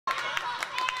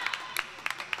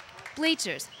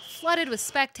Bleachers flooded with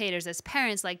spectators as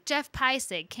parents like Jeff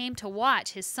Peisig came to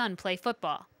watch his son play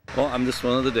football. Well, I'm just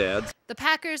one of the dads. The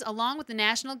Packers, along with the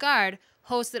National Guard,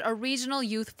 hosted a regional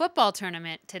youth football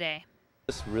tournament today.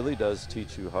 This really does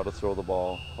teach you how to throw the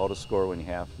ball, how to score when you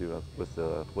have to with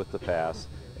the pass,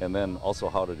 and then also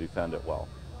how to defend it well.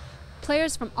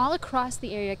 Players from all across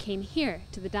the area came here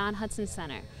to the Don Hudson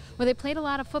Center, where they played a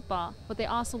lot of football, but they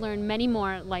also learned many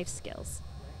more life skills.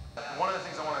 One of the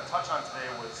things I want to touch on today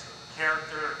was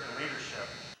character and leadership.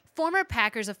 Former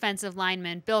Packers offensive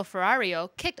lineman Bill Ferrario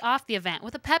kicked off the event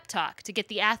with a pep talk to get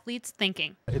the athletes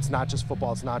thinking. It's not just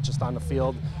football, it's not just on the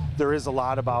field. There is a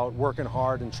lot about working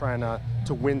hard and trying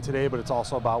to win today, but it's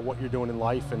also about what you're doing in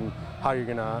life and how you're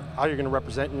gonna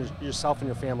represent yourself and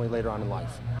your family later on in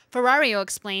life. Ferrario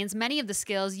explains many of the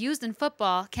skills used in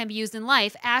football can be used in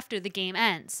life after the game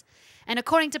ends. And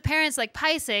according to parents like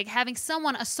Peisig, having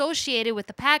someone associated with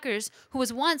the Packers who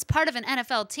was once part of an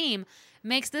NFL team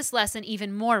makes this lesson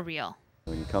even more real.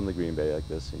 When you come to Green Bay like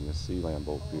this and you see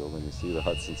Lambeau Field and you see the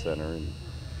Hudson Center and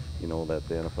you know that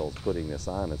the NFL is putting this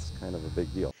on, it's kind of a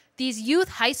big deal. These youth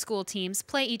high school teams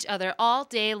play each other all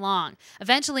day long,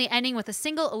 eventually ending with a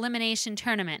single elimination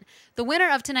tournament. The winner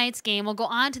of tonight's game will go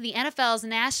on to the NFL's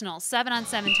National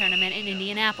 7-on-7 tournament in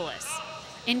Indianapolis.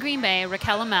 In Green Bay,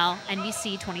 Raquel Amell,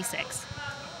 NBC 26.